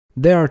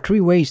There are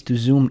three ways to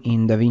zoom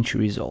in Davinci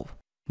Resolve.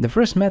 The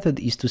first method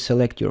is to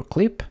select your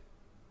clip,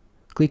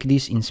 click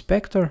this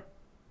inspector.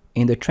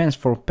 In the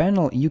transform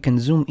panel you can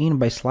zoom in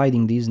by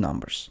sliding these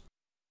numbers.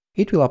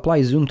 It will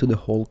apply zoom to the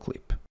whole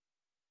clip.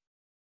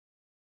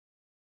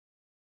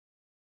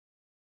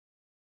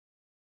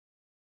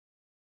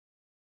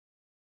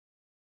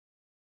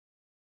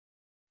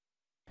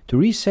 To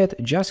reset,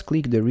 just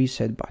click the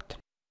reset button.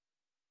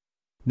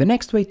 The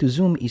next way to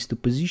zoom is to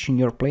position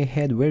your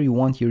playhead where you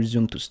want your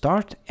zoom to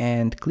start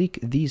and click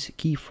these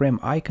keyframe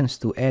icons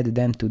to add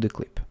them to the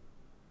clip.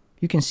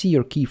 You can see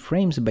your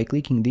keyframes by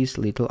clicking this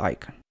little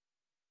icon.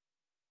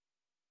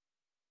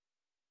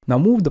 Now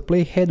move the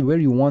playhead where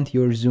you want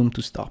your zoom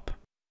to stop.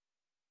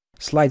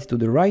 Slide to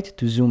the right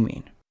to zoom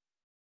in.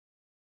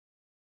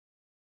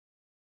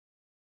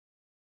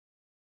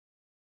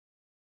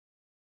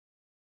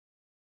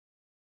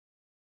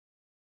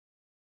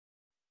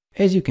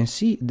 As you can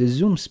see, the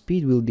zoom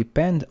speed will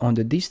depend on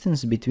the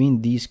distance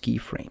between these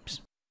keyframes.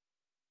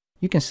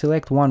 You can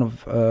select one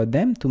of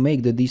them to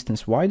make the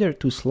distance wider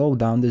to slow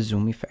down the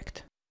zoom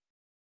effect.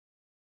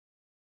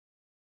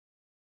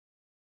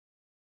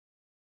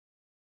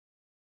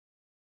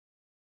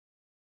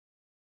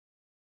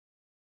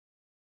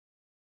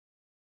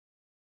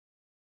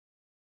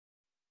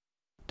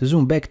 To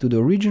zoom back to the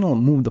original,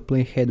 move the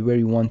playhead where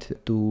you want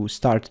to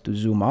start to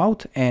zoom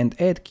out and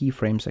add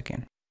keyframes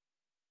again.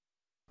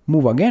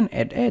 Move again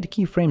and add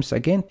keyframes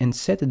again and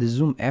set the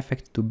zoom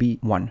effect to be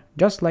 1,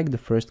 just like the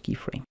first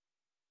keyframe.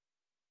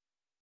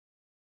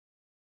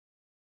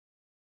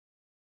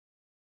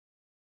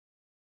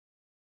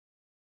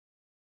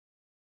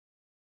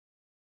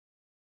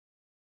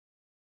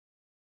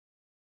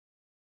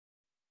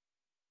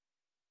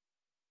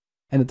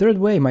 And the third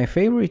way, my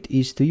favorite,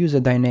 is to use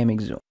a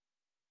dynamic zoom.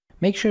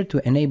 Make sure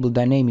to enable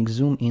dynamic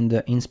zoom in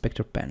the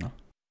inspector panel.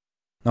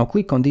 Now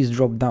click on this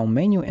drop-down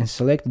menu and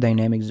select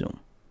dynamic zoom.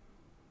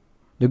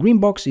 The green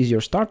box is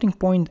your starting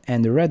point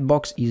and the red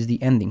box is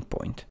the ending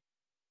point.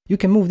 You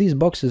can move these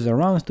boxes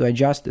around to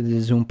adjust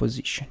the zoom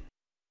position.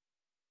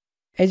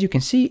 As you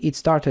can see, it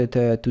started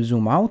to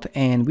zoom out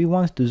and we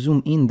want to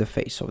zoom in the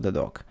face of the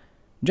dog.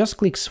 Just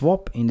click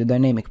swap in the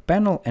dynamic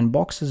panel and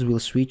boxes will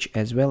switch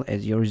as well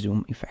as your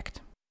zoom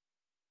effect.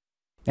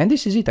 And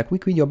this is it, a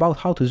quick video about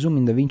how to zoom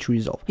in Davinci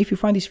Resolve. If you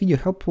find this video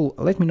helpful,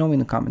 let me know in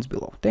the comments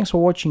below. Thanks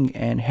for watching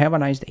and have a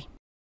nice day.